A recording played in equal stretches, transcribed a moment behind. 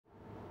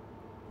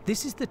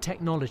This is the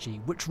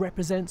technology which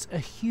represents a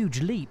huge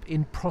leap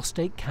in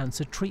prostate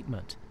cancer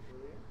treatment.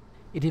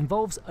 It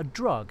involves a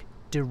drug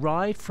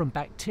derived from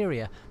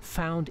bacteria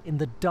found in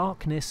the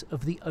darkness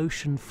of the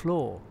ocean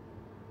floor.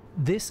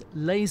 This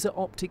laser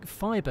optic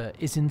fibre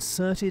is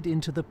inserted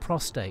into the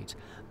prostate.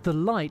 The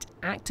light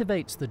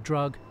activates the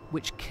drug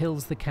which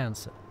kills the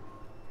cancer.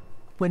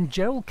 When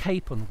Gerald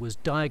Capon was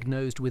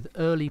diagnosed with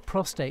early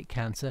prostate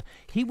cancer,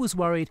 he was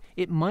worried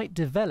it might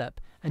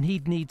develop and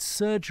he'd need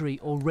surgery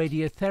or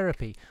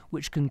radiotherapy,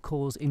 which can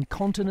cause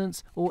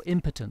incontinence or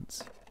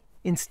impotence.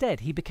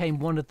 Instead, he became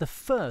one of the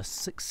first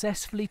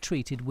successfully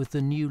treated with the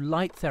new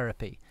light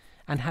therapy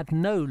and had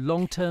no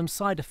long-term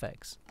side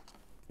effects.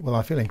 Well,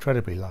 I feel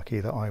incredibly lucky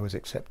that I was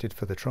accepted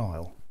for the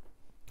trial.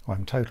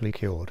 I'm totally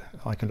cured.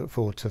 I can look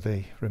forward to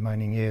the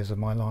remaining years of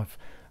my life,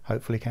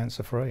 hopefully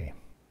cancer-free.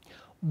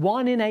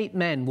 1 in 8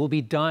 men will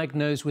be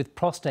diagnosed with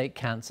prostate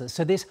cancer,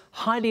 so this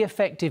highly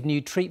effective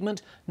new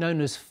treatment, known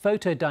as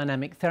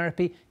photodynamic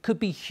therapy, could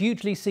be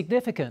hugely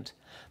significant.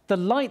 The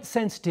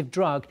light-sensitive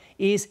drug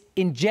is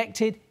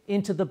injected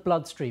into the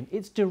bloodstream.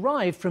 It's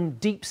derived from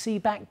deep-sea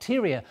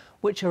bacteria,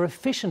 which are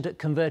efficient at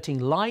converting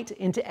light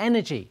into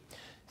energy.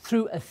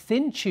 Through a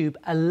thin tube,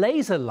 a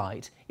laser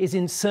light is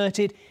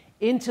inserted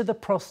into the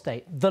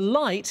prostate. The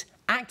light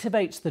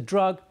activates the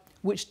drug,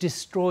 which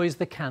destroys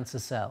the cancer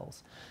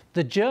cells.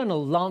 The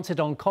journal Lancet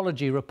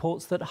Oncology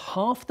reports that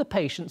half the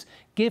patients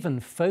given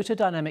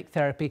photodynamic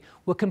therapy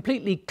were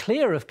completely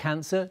clear of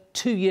cancer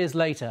 2 years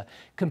later,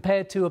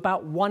 compared to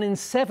about 1 in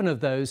 7 of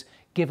those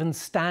given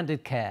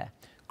standard care.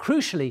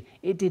 Crucially,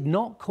 it did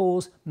not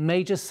cause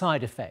major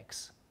side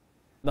effects.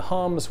 The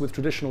harms with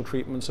traditional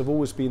treatments have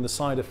always been the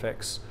side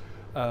effects.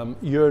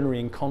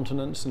 Urinary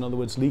incontinence, in other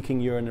words, leaking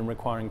urine and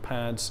requiring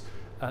pads,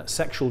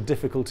 sexual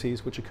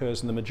difficulties, which occurs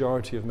in the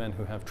majority of men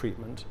who have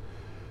treatment.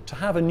 To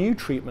have a new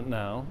treatment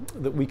now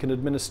that we can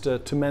administer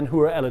to men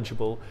who are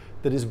eligible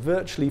that is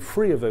virtually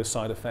free of those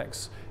side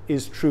effects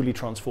is truly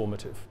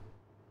transformative.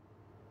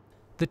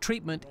 The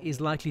treatment is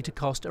likely to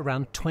cost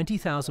around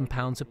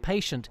 £20,000 a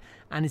patient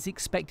and is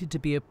expected to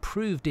be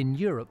approved in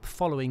Europe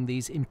following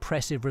these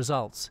impressive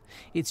results.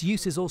 Its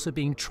use is also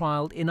being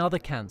trialled in other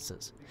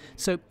cancers.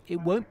 So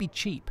it won't be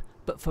cheap,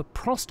 but for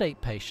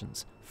prostate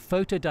patients,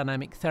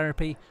 photodynamic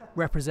therapy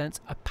represents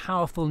a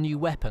powerful new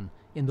weapon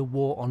in the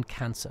war on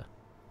cancer.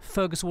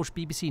 Fergus Walsh,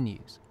 BBC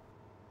News.